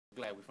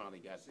Glad we finally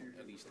got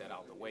at least that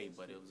out the way,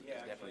 but it's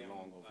definitely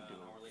long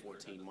overdue,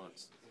 14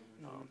 months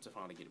to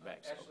finally get it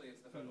back. So,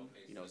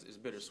 it's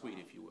bittersweet,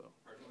 if you will,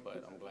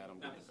 but I'm glad I'm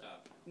getting it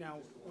back. Now,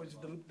 was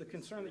the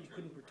concern that you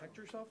couldn't protect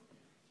yourself?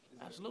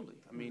 Absolutely.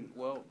 I mean,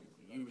 well,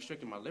 you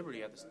restricting my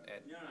liberty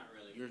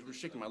you're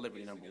restricting my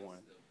liberty, number one.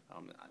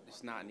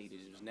 It's not needed.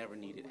 It was never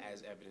needed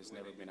as evidence,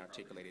 never been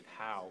articulated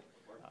how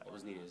it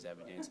was needed as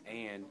evidence.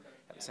 And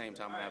at the same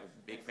time, I have a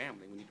big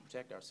family. We need to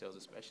protect ourselves,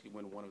 especially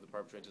when one of the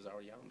perpetrators is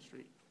already out on the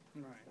street.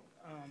 Right.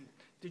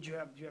 Do you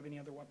have any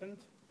other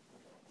weapons?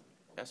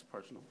 That's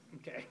personal.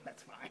 Okay,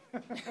 that's fine.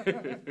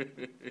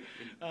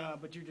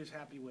 But you're just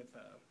happy with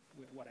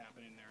what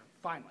happened in there.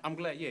 Finally. I'm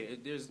glad. Yeah,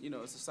 it's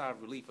a sigh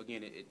of relief.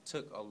 Again, it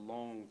took a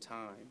long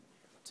time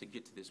to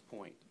get to this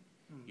point.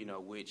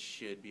 Which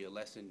should be a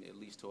lesson, at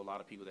least to a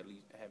lot of people that at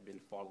least have been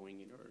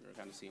following it or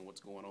kind of seeing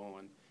what's going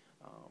on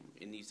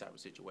in these type of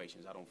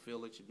situations. I don't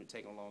feel it should be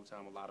taking a long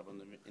time. A lot of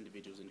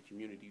individuals in the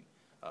community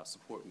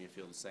support me and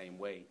feel the same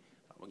way.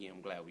 Again,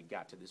 I'm glad we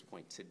got to this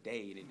point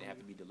today. It didn't have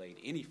to be delayed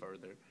any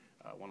further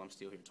while I'm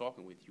still here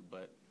talking with you,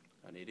 but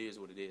it is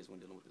what it is when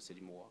dealing with the city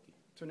of Milwaukee.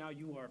 So now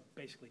you are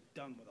basically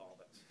done with all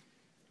this?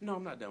 No,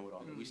 I'm not done with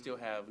all that. We still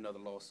have another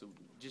lawsuit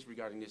just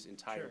regarding this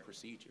entire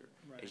procedure.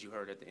 Right. As you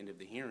heard at the end of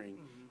the hearing,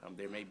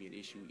 there may be an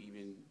issue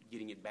even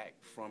getting it back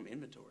from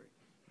inventory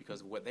because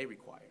of what they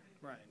require.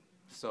 Right.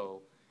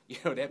 So,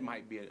 that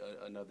might be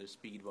another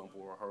speed bump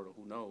or a hurdle.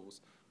 Who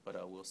knows? But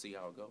we'll see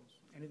how it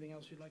goes. Anything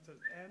else you'd like to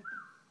add?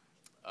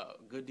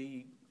 Good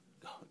deed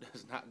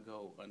does not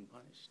go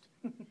unpunished.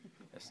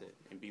 That's it.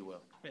 And be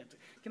well.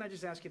 Can I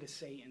just ask you to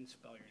say and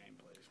spell your name,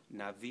 please?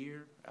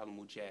 Nazir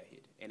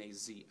Al-Mujaahid.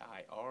 Nazir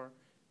Al-Mujaahid. All right.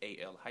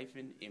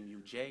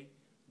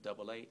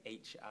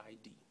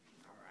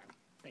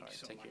 Thank you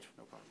so much. Take care.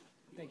 No problem.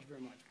 Thank you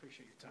very much.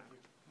 Appreciate your time.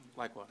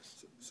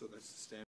 Likewise. So that's the standard.